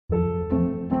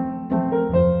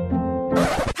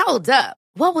Hold up.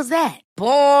 What was that?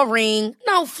 Boring.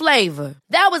 No flavor.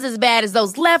 That was as bad as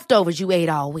those leftovers you ate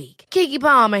all week. Keke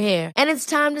Palmer here. And it's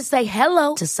time to say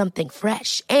hello to something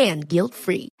fresh and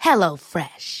guilt-free. Hello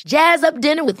Fresh. Jazz up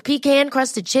dinner with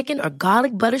pecan-crusted chicken or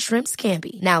garlic butter shrimp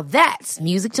scampi. Now that's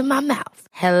music to my mouth.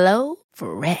 Hello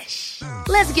Fresh.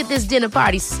 Let's get this dinner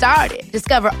party started.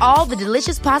 Discover all the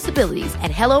delicious possibilities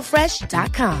at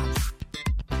hellofresh.com.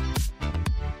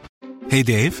 Hey,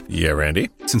 Dave. Yeah, Randy.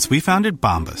 Since we founded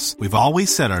Bombas, we've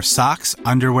always said our socks,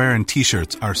 underwear, and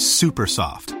T-shirts are super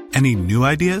soft. Any new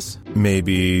ideas?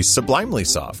 Maybe sublimely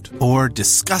soft. Or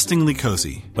disgustingly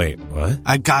cozy. Wait, what?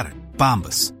 I got it.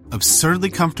 Bombas.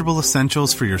 Absurdly comfortable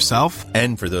essentials for yourself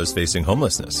and for those facing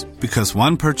homelessness. Because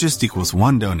one purchased equals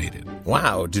one donated.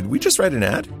 Wow, did we just write an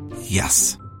ad?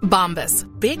 Yes. Bombas.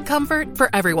 Big comfort for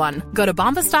everyone. Go to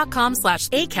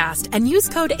bombas.com/ACAST and use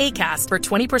code ACAST for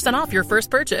 20% off your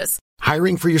first purchase.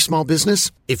 Hiring for your small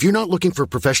business? If you're not looking for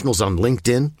professionals on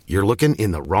LinkedIn, you're looking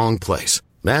in the wrong place.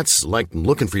 That's like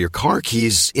looking for your car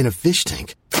keys in a fish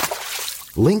tank.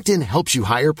 LinkedIn helps you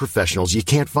hire professionals you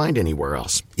can't find anywhere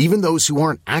else, even those who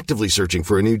aren't actively searching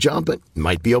for a new job but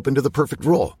might be open to the perfect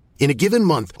role. In a given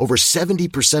month, over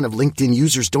 70% of LinkedIn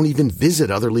users don't even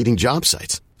visit other leading job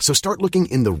sites. So start looking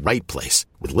in the right place.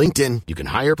 With LinkedIn, you can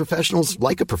hire professionals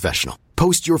like a professional.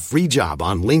 Post your free job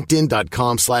on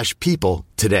linkedin.com/people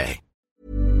today.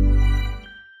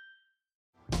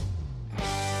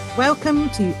 Welcome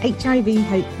to HIV,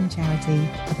 Hope and Charity,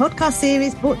 a podcast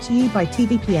series brought to you by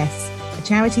TVPS, a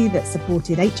charity that's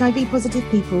supported HIV-positive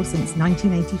people since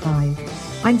 1985.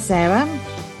 I'm Sarah.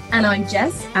 And I'm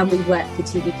Jess, and we work for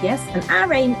TVPS, and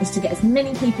our aim is to get as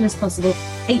many people as possible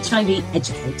HIV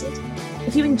educated.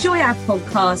 If you enjoy our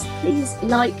podcast, please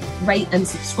like, rate and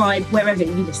subscribe wherever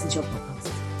you listen to your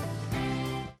podcast.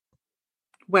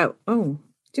 Well, do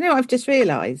you know what I've just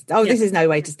realised? Yeah. This is no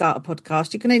way to start a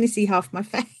podcast. You can only see half my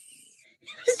face.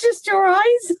 It's just your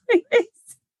eyes.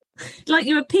 Like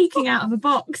you were peeking out of a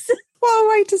box. What a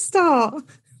way to start.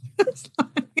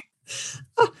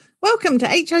 Welcome to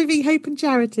HIV, Hope and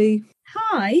Charity.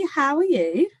 Hi, how are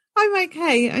you? I'm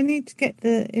okay. I need to get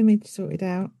the image sorted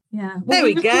out. Yeah. Well, there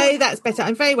we go. That's better.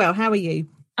 I'm very well. How are you?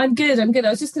 I'm good. I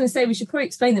was just going to say we should probably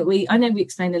explain that I know we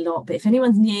explain a lot, but if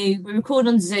anyone's new, we record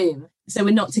on Zoom, so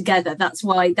we're not together. That's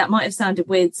why that might have sounded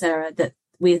weird, Sarah, that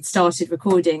we had started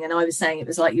recording and I was saying it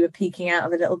was like you were peeking out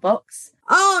of a little box.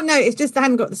 Oh, no, it's just I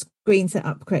hadn't got the screen set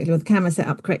up correctly or the camera set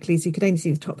up correctly, so you could only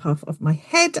see the top half of my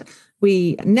head.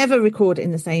 We never record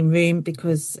in the same room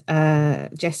because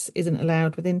Jess isn't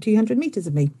allowed within 200 metres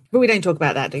of me. But we don't talk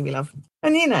about that, do we, love?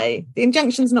 And, you know, the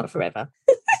injunction's not forever.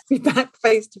 Be back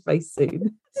face to face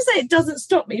soon. To say it doesn't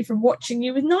stop me from watching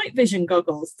you with night vision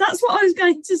goggles. That's what I was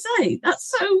going to say. That's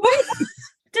so weird. I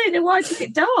don't know why I took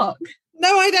it dark.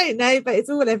 No, I don't know, but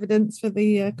it's all evidence for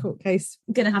the court case.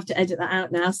 I'm going to have to edit that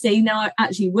out now. See, now I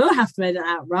actually will have to edit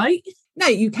out, right? No,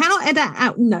 you cannot edit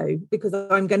out, no, because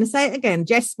I'm going to say it again.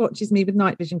 Jess watches me with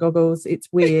night vision goggles. It's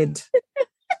weird.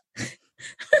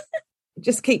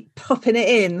 Just keep popping it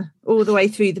in all the way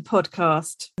through the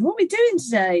podcast. What are we doing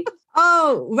today?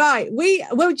 Oh, right. Do you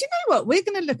know what? We're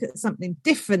going to look at something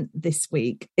different this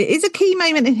week. It is a key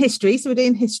moment in history. So we're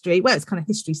doing history. Well, it's kind of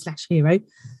history/hero.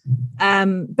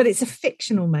 But it's a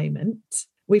fictional moment.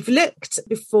 We've looked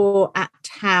before at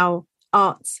how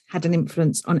arts had an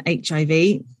influence on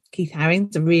HIV. Keith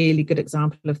Haring's a really good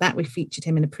example of that. We featured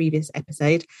him in a previous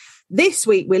episode. This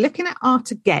week, we're looking at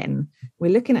art again. We're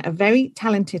looking at a very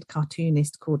talented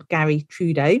cartoonist called Garry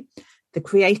Trudeau, the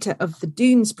creator of the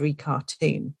Doonesbury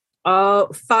cartoon. Oh,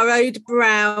 furrowed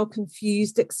brow,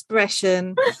 confused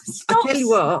expression. I tell you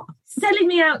what. Selling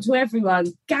me out to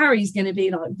everyone. Gary's going to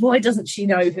be like, why doesn't she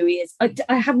know who he is?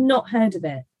 I have not heard of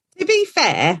it. To be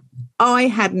fair, I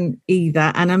hadn't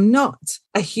either. And I'm not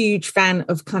a huge fan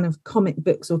of kind of comic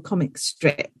books or comic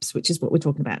strips, which is what we're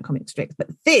talking about, comic strips. But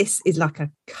this is like a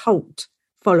cult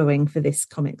following for this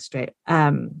comic strip.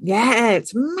 Yeah,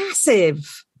 it's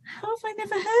massive. How have I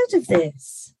never heard of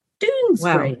this?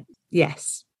 Doonesbury. Well,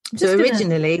 yes. So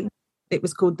originally it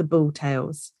was called The Bull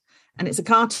Tales, and it's a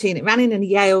cartoon. It ran in a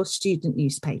Yale student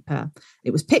newspaper.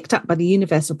 It was picked up by the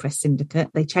Universal Press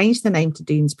Syndicate. They changed the name to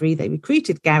Doonesbury. They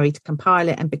recruited Garry to compile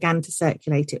it and began to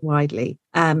circulate it widely.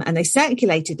 And they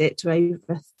circulated it to over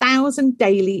 1,000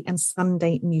 daily and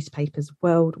Sunday newspapers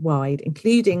worldwide,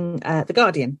 including The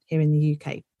Guardian here in the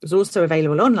UK. It was also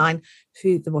available online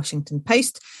through the Washington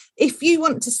Post. If you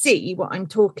want to see what I'm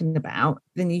talking about,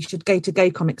 then you should go to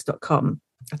gocomics.com.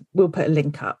 We'll put a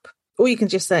link up, or you can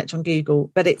just search on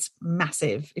Google, but it's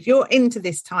massive. If you're into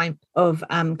this type of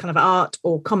kind of art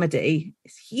or comedy,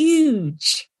 it's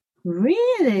huge.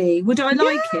 Really? Would I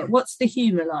like it? What's the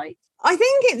humour like? I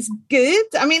think it's good.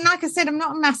 I mean, like I said, I'm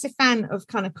not a massive fan of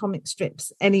kind of comic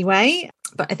strips anyway,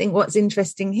 but I think what's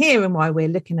interesting here and why we're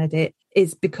looking at it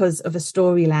is because of a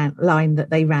storyline that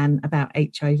they ran about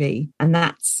HIV. And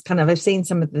that's kind of, I've seen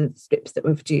some of the strips that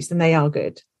were produced and they are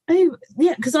good. Oh,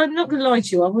 yeah, because I'm not going to lie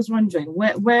to you. I was wondering,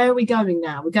 where are we going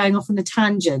now? We're going off on a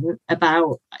tangent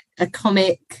about a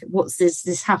comic. What's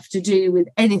this have to do with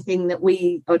anything that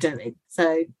we are doing?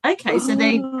 So, okay, so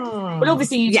well,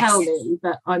 obviously you tell me,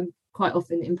 but I'm quite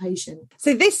often impatient.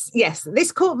 So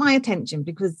this caught my attention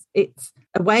because it's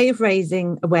a way of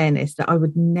raising awareness that I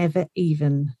would never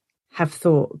even have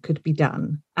thought could be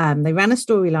done. They ran a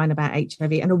storyline about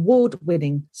HIV, an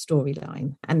award-winning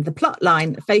storyline, and the plot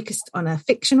line focused on a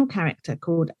fictional character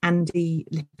called Andy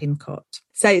Lippincott.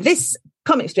 So this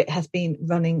comic strip has been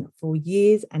running for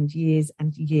years and years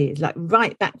and years, like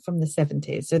right back from the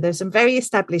 70s. So there's some very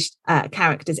established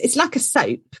characters. It's like a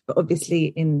soap, but obviously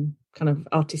in kind of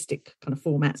artistic kind of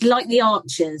formats. Like the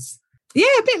Archers. Yeah,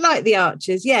 a bit like the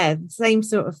Archers. Yeah, same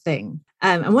sort of thing.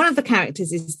 And one of the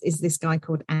characters is this guy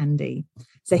called Andy.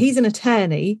 So he's an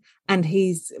attorney and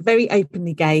he's very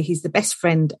openly gay. He's the best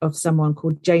friend of someone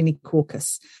called Joni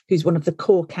Caucus, who's one of the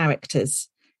core characters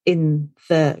in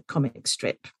the comic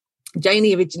strip.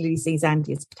 Joni originally sees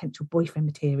Andy as potential boyfriend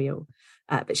material,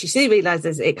 but she soon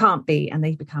realises it can't be, and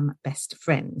they become best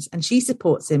friends. And she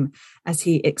supports him as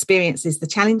he experiences the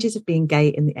challenges of being gay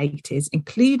in the 80s,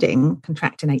 including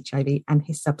contracting HIV and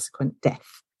his subsequent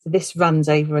death. So this runs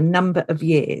over a number of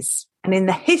years. And in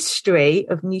the history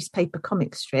of newspaper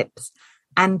comic strips,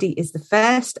 Andy is the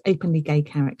first openly gay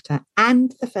character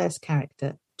and the first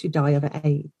character to die of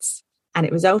AIDS. And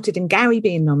it resulted in Gary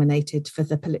being nominated for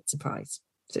the Pulitzer Prize.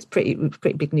 So it's pretty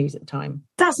big news at the time.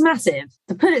 That's massive.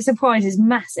 The Pulitzer Prize is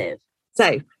massive.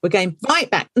 So we're going right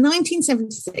back.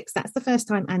 1976, that's the first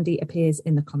time Andy appears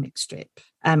in the comic strip.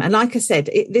 And like I said,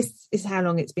 this is how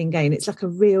long it's been going. It's like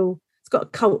it's got a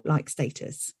cult-like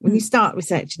status. When you start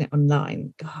researching it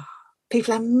online, God,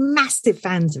 people are massive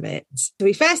fans of it. So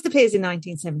he first appears in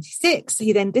 1976.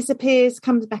 He then disappears,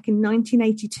 comes back in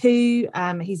 1982.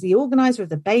 He's the organizer of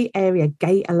the Bay Area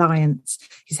Gay Alliance.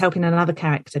 He's helping another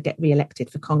character get re-elected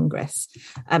for Congress.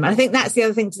 And I think that's the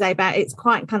other thing to say about it. It's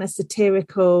quite kind of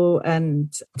satirical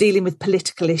and dealing with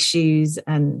political issues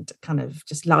and kind of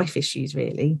just life issues,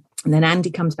 really. And then Andy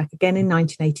comes back again in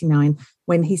 1989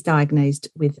 when he's diagnosed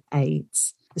with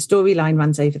AIDS. The storyline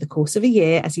runs over the course of a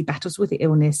year as he battles with the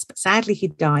illness, but sadly he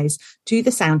dies to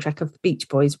the soundtrack of the Beach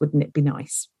Boys, Wouldn't It Be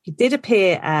Nice? He did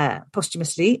appear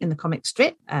posthumously in the comic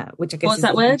strip, which I guess What's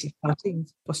that word?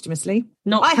 Cartoons. Posthumously.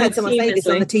 Not I heard someone say this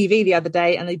on the TV the other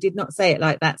day and they did not say it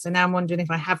like that. So now I'm wondering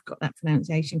if I have got that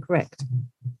pronunciation correct.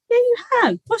 Yeah, you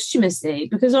have. Posthumously.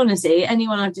 Because honestly,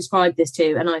 anyone I've described this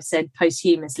to and I've said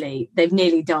posthumously, they've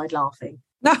nearly died laughing.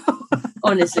 No.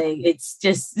 Honestly, it's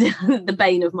just the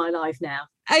bane of my life now.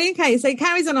 Okay, so he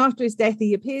carries on after his death.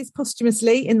 He appears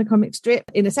posthumously in the comic strip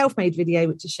in a self-made video,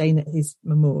 which is shown at his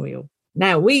memorial.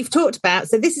 Now, we've talked about,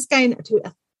 so this is going to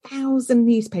 1,000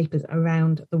 newspapers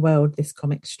around the world, this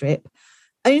comic strip.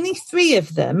 Only 3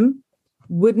 of them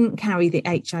wouldn't carry the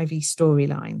HIV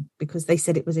storyline because they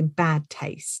said it was in bad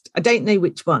taste. I don't know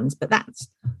which ones, but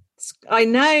I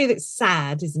know that's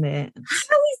sad, isn't it? How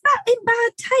is that in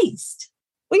bad taste?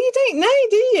 Well, you don't know,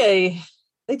 do you?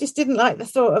 They just didn't like the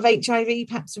thought of HIV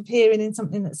perhaps appearing in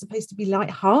something that's supposed to be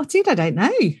light-hearted. I don't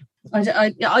know.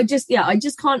 I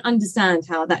just can't understand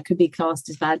how that could be classed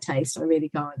as bad taste. I really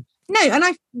can't. No,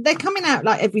 and they're coming out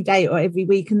like every day or every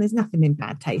week, and there's nothing in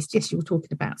bad taste. Yes, you were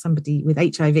talking about somebody with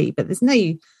HIV, but there's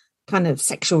no kind of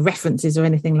sexual references or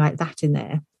anything like that in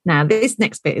there. Now, this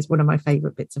next bit is one of my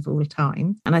favourite bits of all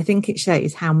time, and I think it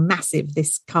shows how massive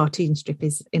this cartoon strip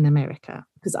is in America.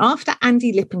 Because after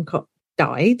Andy Lippincott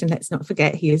died, and let's not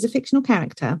forget, he is a fictional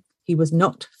character, he was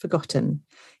not forgotten.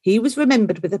 He was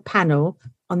remembered with a panel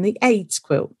on the AIDS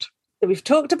quilt. So we've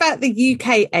talked about the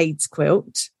UK AIDS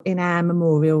quilt in our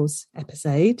memorials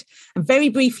episode. And very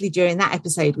briefly during that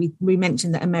episode, we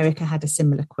mentioned that America had a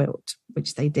similar quilt,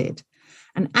 which they did.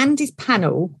 And Andy's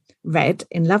panel read,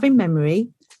 in loving memory,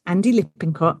 Andy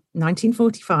Lippincott,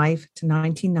 1945 to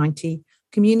 1990,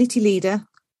 community leader,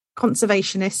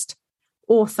 conservationist,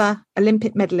 author,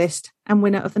 Olympic medalist, and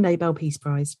winner of the Nobel Peace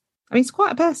Prize. I mean, he's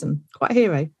quite a person, quite a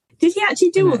hero. Did he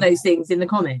actually do all those things in the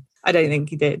comic? I don't think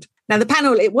he did. Now, the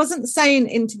panel, it wasn't sewn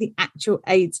into the actual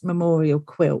AIDS memorial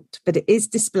quilt, but it is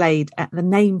displayed at the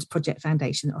Names Project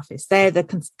Foundation office. They're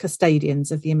the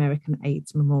custodians of the American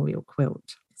AIDS memorial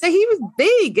quilt. So he was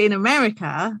big in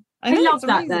America. I love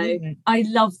that, though. I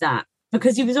love that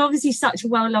because he was obviously such a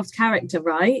well-loved character,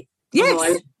 right?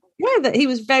 Yes. Yeah, that he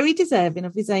was very deserving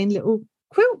of his own little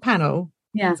quilt panel.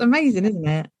 Yeah. It's amazing, isn't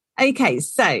it? Okay,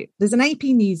 so there's an AP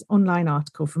News online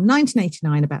article from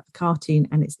 1989 about the cartoon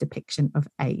and its depiction of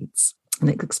AIDS. And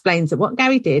it explains that what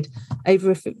Gary did over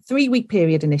a 3-week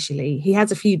period initially, he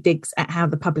has a few digs at how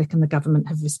the public and the government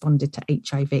have responded to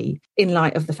HIV in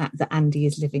light of the fact that Andy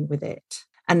is living with it.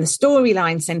 And the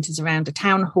storyline centres around a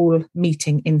town hall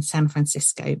meeting in San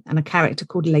Francisco and a character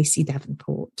called Lacey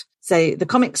Davenport. So the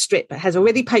comic strip has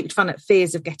already poked fun at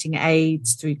fears of getting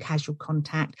AIDS through casual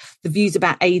contact, the views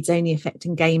about AIDS only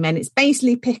affecting gay men. It's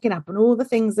basically picking up on all the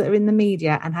things that are in the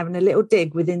media and having a little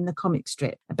dig within the comic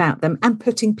strip about them and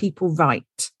putting people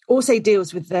right. Also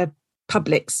deals with the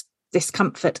public's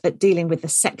discomfort at dealing with the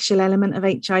sexual element of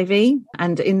HIV.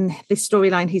 And in this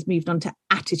storyline, he's moved on to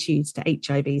attitudes to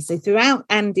HIV. So throughout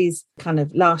Andy's kind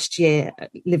of last year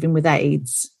living with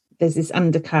AIDS, there's this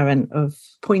undercurrent of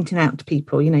pointing out to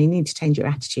people, you need to change your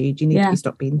attitude. You need to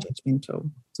stop being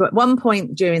judgmental. So at one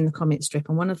point during the comic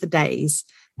strip, on one of the days,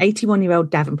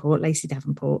 81-year-old Lacey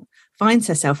Davenport, finds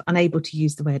herself unable to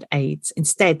use the word AIDS,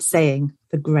 instead saying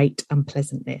the great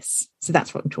unpleasantness. So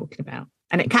that's what I'm talking about.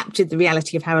 And it captured the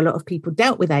reality of how a lot of people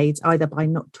dealt with AIDS, either by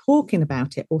not talking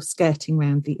about it or skirting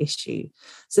around the issue.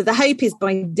 So the hope is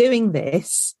by doing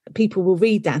this, people will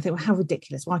read that and think, well, how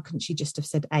ridiculous. Why couldn't she just have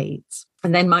said AIDS?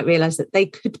 And then might realise that they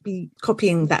could be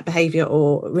copying that behaviour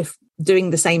or doing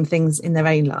the same things in their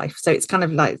own life. So it's kind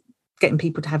of like getting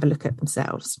people to have a look at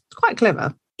themselves. It's quite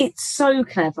clever. It's so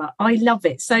clever. I love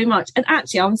it so much. And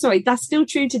actually, I'm sorry, that's still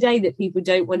true today that people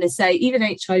don't want to say even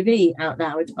HIV out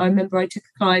loud. I remember I took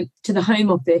a client to the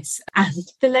Home Office and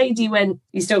the lady went,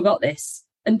 "You still got this?"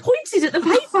 and pointed at the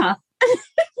paper.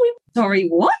 Sorry,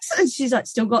 what? And she's like,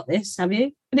 "Still got this, have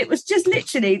you?" And it was just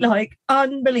literally like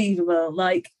unbelievable.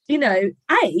 Like,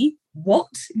 what?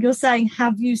 You're saying,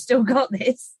 have you still got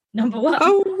this? Number one.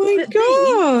 Oh my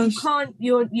gosh. You can't,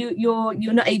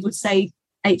 you're not able to say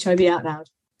HIV out loud.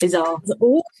 Bizarre. It's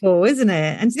awful, isn't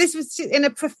it? And this was in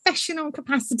a professional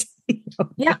capacity.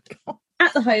 Yeah.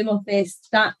 At the Home Office,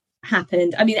 that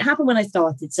happened. I mean, it happened when I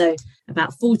started, so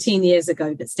about 14 years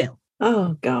ago, but still.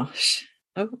 Oh, gosh.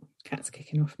 Oh, cat's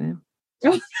kicking off now.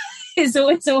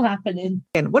 It's all happening.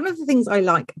 And one of the things I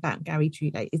like about Gary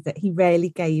Trudeau is that he rarely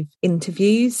gave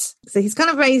interviews. So he's kind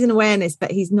of raising awareness, but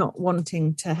he's not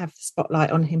wanting to have the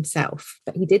spotlight on himself.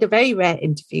 But he did a very rare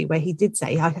interview where he did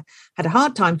say, "I had a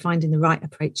hard time finding the right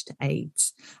approach to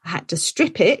AIDS. I had to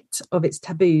strip it of its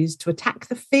taboos to attack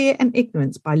the fear and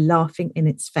ignorance by laughing in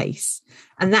its face."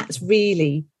 And that's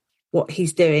really what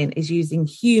he's doing, is using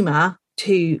humour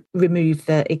to remove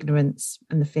the ignorance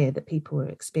and the fear that people were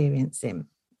experiencing.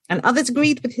 And others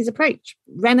agreed with his approach.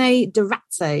 Renee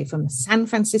Durazzo from the San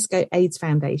Francisco AIDS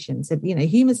Foundation said,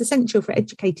 humour is essential for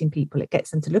educating people. It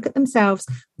gets them to look at themselves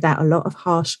without a lot of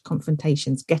harsh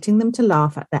confrontations, getting them to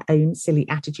laugh at their own silly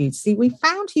attitudes. See, we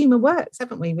found humour works,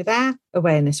 haven't we, with our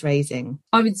awareness raising?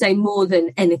 I would say more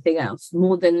than anything else,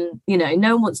 more than,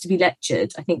 no one wants to be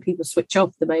lectured. I think people switch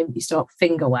off the moment you start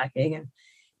finger wagging and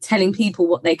telling people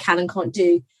what they can and can't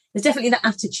do. There's definitely that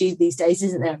attitude these days,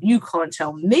 isn't there? You can't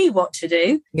tell me what to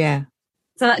do. Yeah.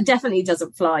 So that definitely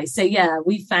doesn't fly. So yeah,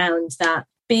 we found that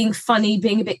being funny,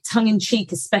 being a bit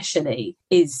tongue-in-cheek especially,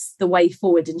 is the way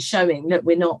forward, and showing, look,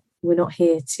 we're not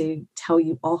here to tell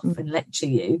you off and lecture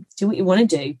you. Do what you want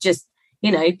to do. Just,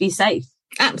 be safe.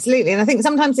 Absolutely. And I think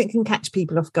sometimes it can catch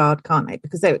people off guard, can't it?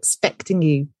 Because they're expecting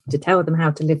you to tell them how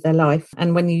to live their life.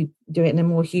 And when you do it in a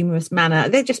more humorous manner,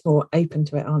 they're just more open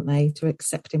to it, aren't they? To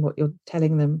accepting what you're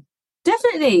telling them.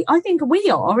 Definitely. I think we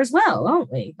are as well,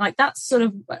 aren't we? Like, that's sort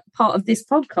of part of this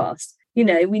podcast. We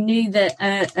knew that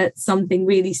at something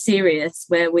really serious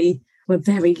where we were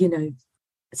very,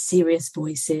 serious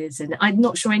voices. And I'm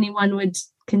not sure anyone would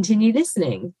continue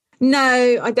listening.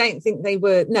 No, I don't think they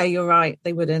would. No, you're right.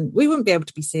 They wouldn't. We wouldn't be able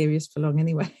to be serious for long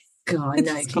anyway. God,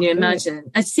 no. Can you imagine?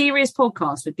 A serious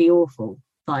podcast would be awful.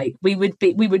 Like, we would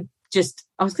just,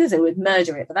 I was going to say we'd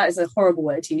murder it, but that is a horrible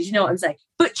word to use. You know what I'm saying?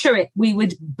 Butcher it. We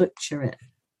would butcher it.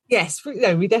 Yes,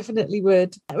 we definitely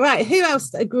would. Right. Who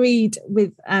else agreed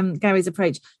with Gary's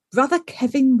approach? Brother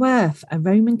Kevin Worth, a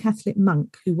Roman Catholic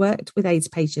monk who worked with AIDS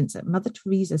patients at Mother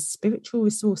Teresa's Spiritual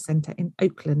Resource Centre in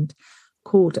Oakland,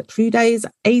 called Trudeau's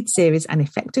AIDS series an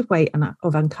effective way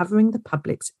of uncovering the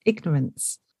public's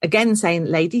ignorance. Again, saying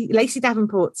Lacey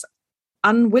Davenport's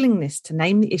unwillingness to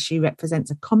name the issue represents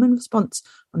a common response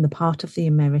on the part of the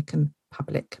American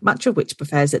public, much of which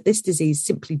prefers that this disease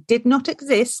simply did not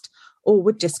exist or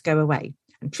would just go away.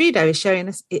 And Trudeau is showing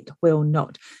us it will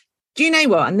not. Do you know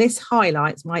what? And this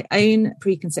highlights my own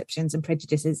preconceptions and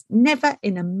prejudices. Never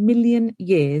in a million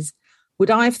years would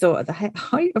I have thought at the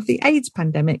height of the AIDS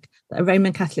pandemic that a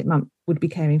Roman Catholic monk would be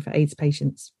caring for AIDS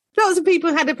patients. Lots of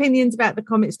people had opinions about the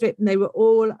comic strip and they were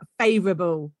all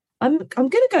favourable. I'm going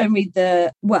to go and read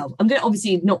I'm going to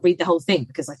obviously not read the whole thing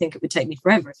because I think it would take me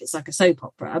forever if it's like a soap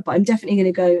opera, but I'm definitely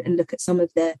going to go and look at some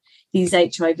of these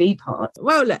HIV parts.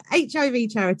 Well, look, HIV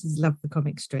charities love the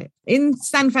comic strip. In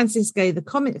San Francisco, the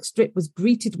comic strip was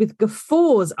greeted with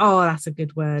guffaws. Oh, that's a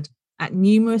good word. At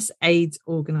numerous AIDS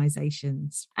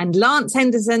organisations. And Lance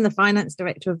Henderson, the finance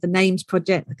director of the Names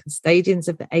Project, the custodians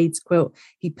of the AIDS quilt,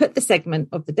 he put the segment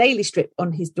of the Daily Strip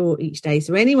on his door each day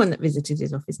so anyone that visited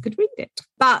his office could read it.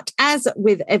 But as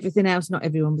with everything else, not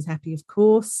everyone was happy, of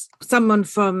course. Someone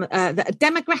from the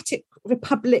Democratic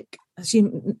Republic, I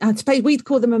suppose we'd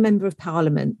call them a member of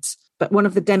parliament, but one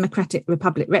of the Democratic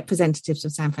Republic representatives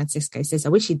of San Francisco says, I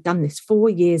wish he'd done this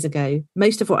 4 years ago.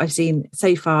 Most of what I've seen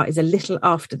so far is a little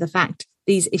after the fact.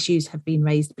 These issues have been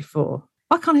raised before.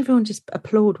 Why can't everyone just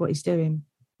applaud what he's doing?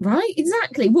 Right,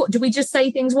 exactly. What, do we just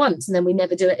say things once and then we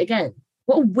never do it again?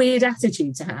 What a weird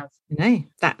attitude to have.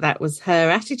 That was her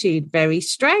attitude. Very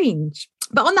strange.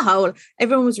 But on the whole,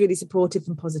 everyone was really supportive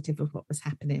and positive of what was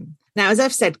happening. Now, as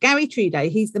I've said, Gary Trudeau,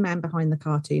 he's the man behind the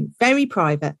cartoon. Very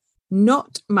private.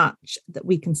 Not much that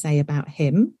we can say about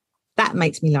him. That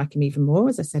makes me like him even more,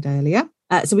 as I said earlier.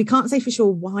 So we can't say for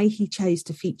sure why he chose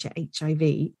to feature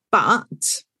HIV,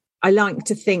 but I like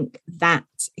to think that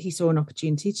he saw an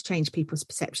opportunity to change people's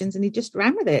perceptions and he just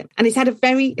ran with it. And he's had a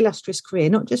very illustrious career,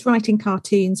 not just writing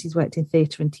cartoons. He's worked in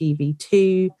theatre and TV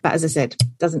too. But as I said,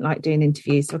 doesn't like doing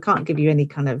interviews. So I can't give you any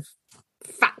kind of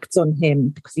facts on him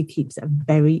because he keeps a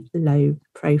very low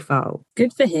profile.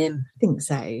 Good for him. I think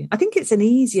so. I think it's an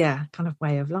easier kind of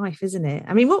way of life, isn't it?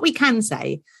 I mean, what we can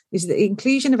say is that the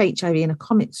inclusion of HIV in a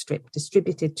comic strip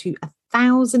distributed to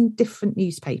 1,000 different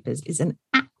newspapers is an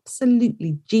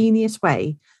absolutely genius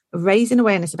way of raising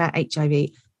awareness about HIV,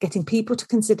 getting people to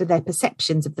consider their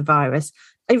perceptions of the virus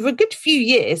over a good few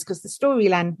years, because the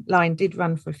storyline did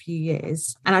run for a few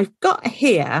years. And I've got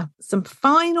here some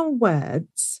final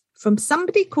words from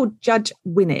somebody called Judge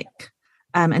Winnick.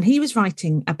 And he was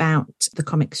writing about the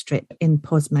comic strip in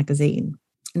Pos magazine.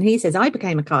 And he says, I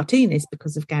became a cartoonist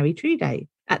because of Gary Trudeau.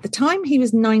 At the time he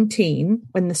was 19,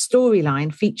 when the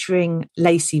storyline featuring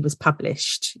Lacey was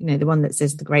published, the one that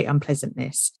says the great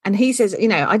unpleasantness. And he says,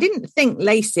 I didn't think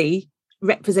Lacey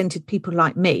represented people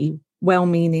like me,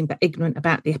 well-meaning but ignorant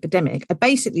about the epidemic. I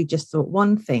basically just thought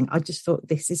one thing. I just thought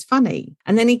this is funny.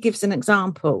 And then he gives an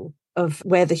example of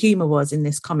where the humour was in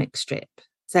this comic strip.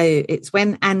 So it's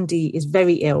when Andy is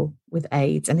very ill with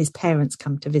AIDS and his parents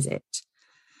come to visit.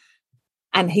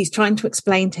 And he's trying to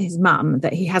explain to his mum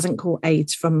that he hasn't caught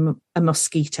AIDS from a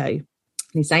mosquito. And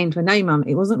he's saying to her, no, mum,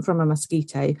 it wasn't from a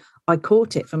mosquito. I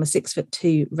caught it from a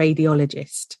 6'2"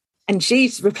 radiologist. And she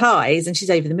replies, and she's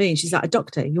over the moon. She's like, a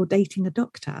doctor, you're dating a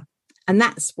doctor. And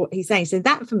that's what he's saying. So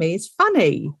that for me is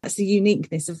funny. That's the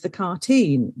uniqueness of the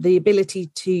cartoon, the ability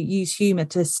to use humour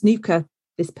to snooker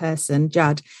this person,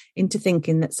 Judd, into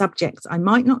thinking that subjects I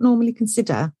might not normally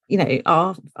consider,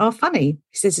 are funny.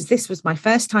 He says, this was my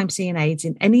first time seeing AIDS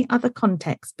in any other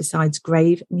context besides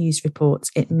grave news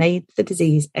reports. It made the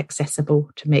disease accessible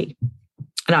to me.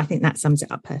 And I think that sums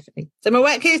it up perfectly. So my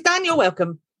work here is done. You're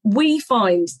welcome. We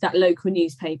find that local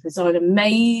newspapers are an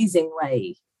amazing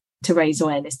way to raise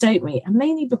awareness, don't we? And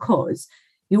mainly because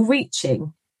you're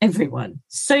reaching everyone.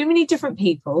 So many different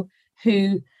people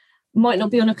who might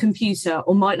not be on a computer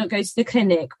or might not go to the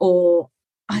clinic, or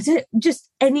just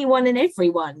anyone and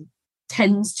everyone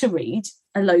tends to read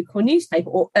a local newspaper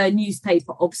or a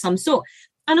newspaper of some sort.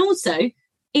 And also,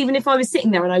 even if I was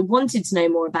sitting there and I wanted to know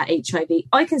more about HIV,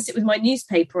 I can sit with my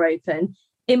newspaper open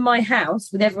in my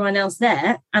house with everyone else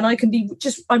there, and I can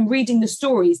I'm reading the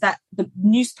stories that the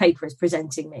newspaper is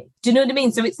presenting me. Do you know what I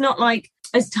mean? So it's not like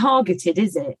as targeted,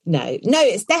 is it? No,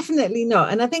 it's definitely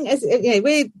not. And I think, as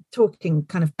we're talking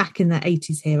kind of back in the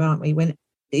 80s here, aren't we? When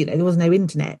there was no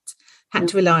internet, had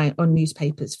to rely on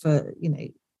newspapers for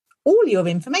all your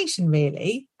information,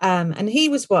 really. And he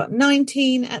was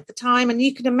 19 at the time, and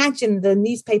you can imagine the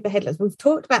newspaper headlines. We've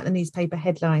talked about the newspaper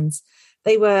headlines.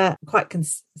 They were quite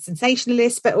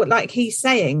sensationalist, but like he's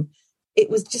saying, it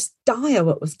was just dire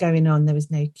what was going on. There was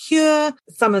no cure.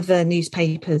 Some of the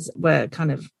newspapers were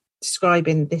kind of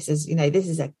describing this as, this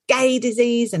is a gay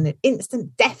disease and an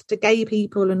instant death to gay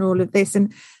people and all of this.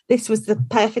 And this was the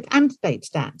perfect antidote to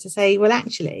that, to say, well,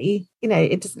 actually,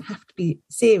 it doesn't have to be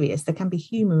serious. There can be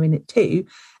humour in it too.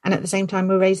 And at the same time,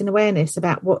 we're raising awareness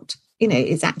about what,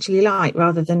 it's actually like,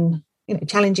 rather than,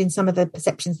 challenging some of the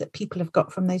perceptions that people have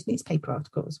got from those newspaper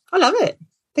articles. I love it. I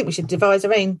think we should devise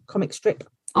our own comic strip.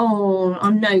 Oh,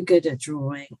 I'm no good at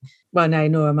drawing. Well, no,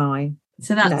 nor am I.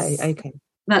 So that's... No, okay.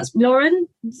 That's Lauren.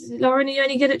 Lauren, are you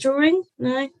only good at drawing?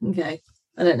 No? Okay.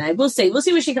 I don't know. We'll see. We'll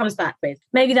see what she comes back with.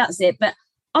 Maybe that's it. But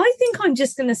I think I'm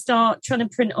just going to start trying to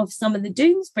print off some of the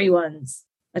Doonesbury ones.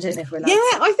 I don't know if we're allowed Yeah,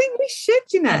 I think we should,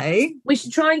 We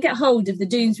should try and get hold of the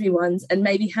Doonesbury ones and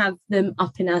maybe have them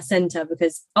up in our centre,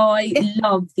 because I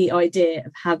love the idea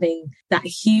of having that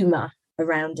humour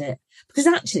around it. Because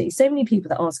actually, so many people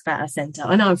that ask about our centre,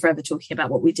 I know I'm forever talking about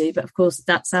what we do, but of course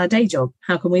that's our day job.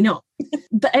 How can we not?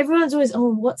 But everyone's always,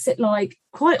 what's it like?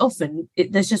 Quite often,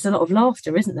 there's just a lot of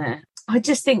laughter, isn't there? I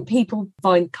just think people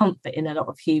find comfort in a lot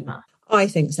of humour. I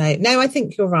think so. No, I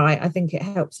think you're right. I think it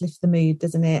helps lift the mood,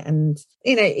 doesn't it? And,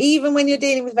 even when you're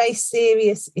dealing with very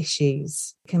serious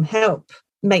issues, it can help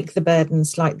make the burden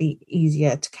slightly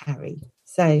easier to carry.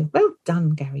 So well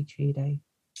done, Gary Trudeau.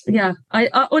 Yeah, I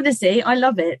honestly, I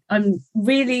love it. I'm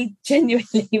really,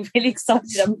 genuinely, really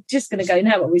excited. I'm just going to go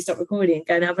now when we stop recording and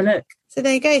go and have a look. So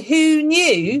there you go. Who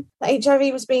knew that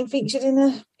HIV was being featured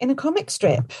in a comic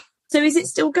strip? So is it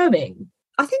still going?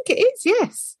 I think it is,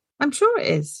 yes. I'm sure it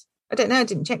is. I don't know. I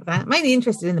didn't check that. Mainly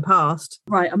interested in the past.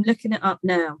 Right, I'm looking it up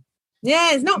now.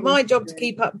 Yeah, it's not my job to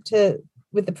keep up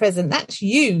with the present. That's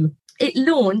you. It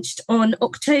launched on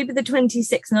October the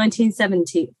 26th,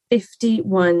 1970,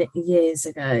 51 years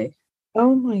ago.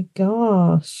 Oh, my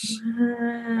gosh.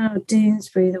 Wow,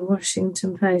 Doonesbury, the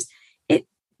Washington Post. It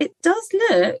does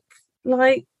look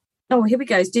like... Oh, here we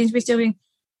go. Is Doonesbury still being...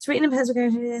 It's written in pencil.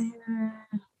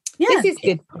 Yeah. This is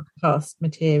good podcast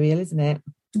material, isn't it?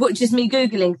 What, just me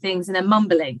Googling things and then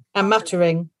mumbling? And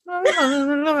muttering.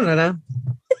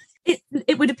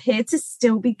 It would appear to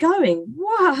still be going.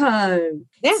 Whoa.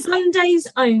 Yeah. Sundays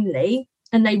only,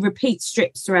 and they repeat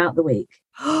strips throughout the week.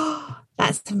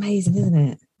 That's amazing, isn't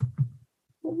it?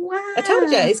 Wow. I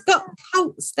told you, it's got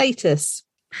cult status.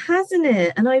 Hasn't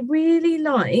it? And I really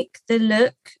like the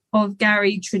look of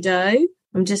Gary Trudeau.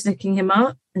 I'm just looking him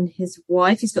up, and his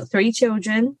wife. He's got 3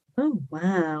 children. Oh,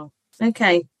 wow.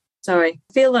 Okay. Sorry.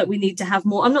 I feel like we need to have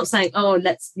more. I'm not saying,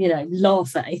 let's,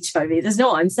 laugh at HIV. That's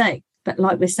not what I'm saying. But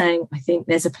like we're saying, I think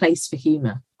there's a place for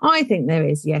humour. I think there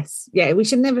is, yes. Yeah, we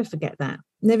should never forget that.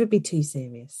 Never be too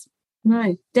serious.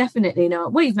 No, definitely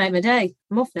not. Well, you've made my day.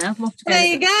 I'm off now. I'm off to go. There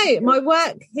you go. My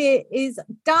work here is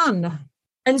done.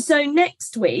 And so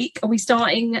next week, are we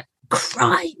starting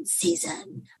crime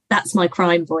season? That's my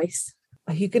crime voice.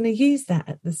 Are you going to use that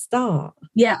at the start?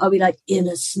 Yeah, I'll be like, in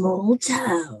a small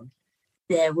town,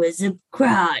 there was a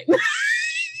crime.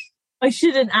 I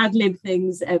shouldn't ad-lib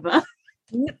things ever.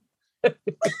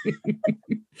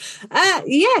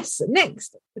 Yes,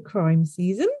 next, the crime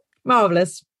season.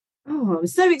 Marvellous. Oh, I'm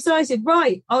so excited.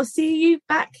 Right, I'll see you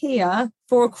back here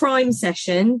for a crime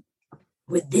session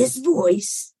with this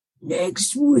voice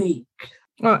next week.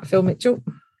 All right, Phil Mitchell.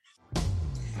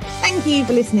 Thank you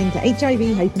for listening to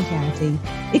HIV Hope and Charity.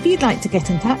 If you'd like to get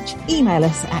in touch, email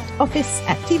us at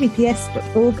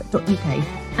office@tvps.org.uk.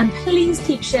 And please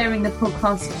keep sharing the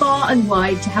podcast far and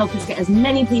wide to help us get as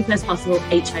many people as possible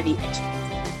HIV educated.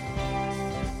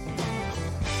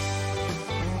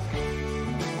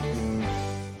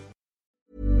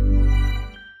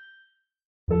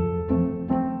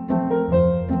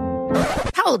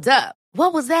 Hold up.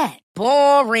 What was that?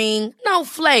 Boring. No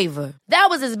flavor. That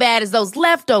was as bad as those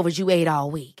leftovers you ate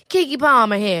all week. Keke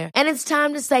Palmer here, and it's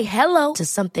time to say hello to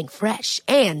something fresh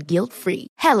and guilt-free.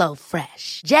 Hello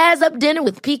Fresh. Jazz up dinner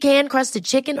with pecan-crusted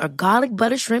chicken or garlic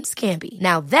butter shrimp scampi.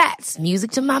 Now that's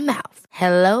music to my mouth.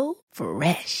 Hello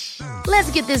Fresh.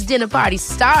 Let's get this dinner party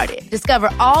started. Discover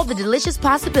all the delicious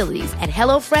possibilities at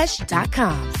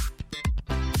HelloFresh.com.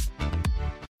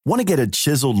 Want to get a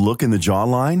chiseled look in the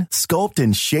jawline? Sculpt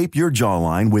and shape your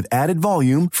jawline with added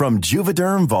volume from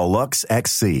Juvederm Volux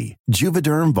XC.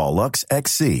 Juvederm Volux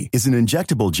XC is an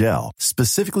injectable gel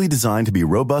specifically designed to be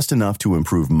robust enough to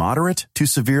improve moderate to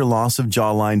severe loss of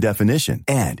jawline definition.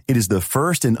 And it is the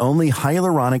first and only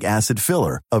hyaluronic acid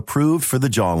filler approved for the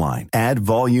jawline. Add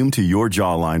volume to your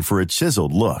jawline for a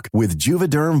chiseled look with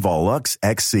Juvederm Volux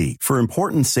XC. For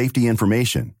important safety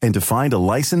information and to find a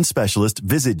licensed specialist,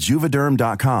 visit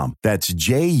Juvederm.com. That's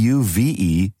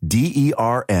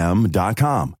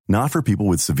Juvederm.com. Not for people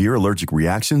with severe allergic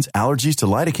reactions, allergies to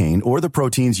lidocaine, or the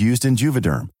proteins used in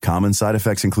Juvederm. Common side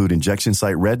effects include injection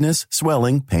site redness,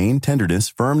 swelling, pain, tenderness,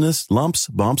 firmness, lumps,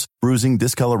 bumps, bruising,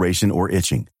 discoloration, or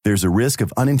itching. There's a risk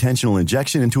of unintentional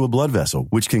injection into a blood vessel,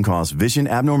 which can cause vision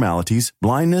abnormalities,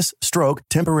 blindness, stroke,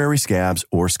 temporary scabs,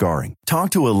 or scarring.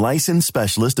 Talk to a licensed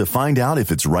specialist to find out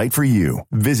if it's right for you.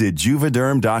 Visit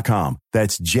Juvederm.com.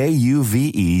 That's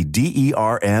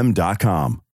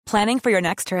Juvederm.com. Planning for your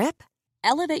next trip?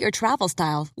 Elevate your travel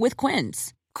style with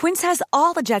Quince. Quince has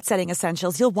all the jet-setting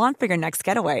essentials you'll want for your next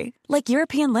getaway, like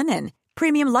European linen,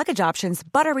 premium luggage options,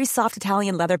 buttery soft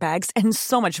Italian leather bags, and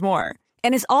so much more.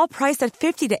 And is all priced at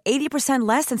 50 to 80%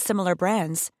 less than similar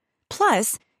brands.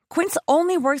 Plus, Quince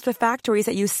only works with factories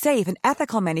that use safe and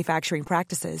ethical manufacturing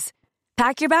practices.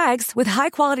 Pack your bags with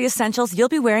high-quality essentials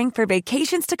you'll be wearing for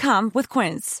vacations to come with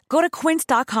Quince. Go to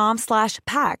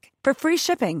quince.com/pack for free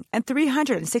shipping and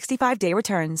 365-day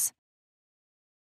returns.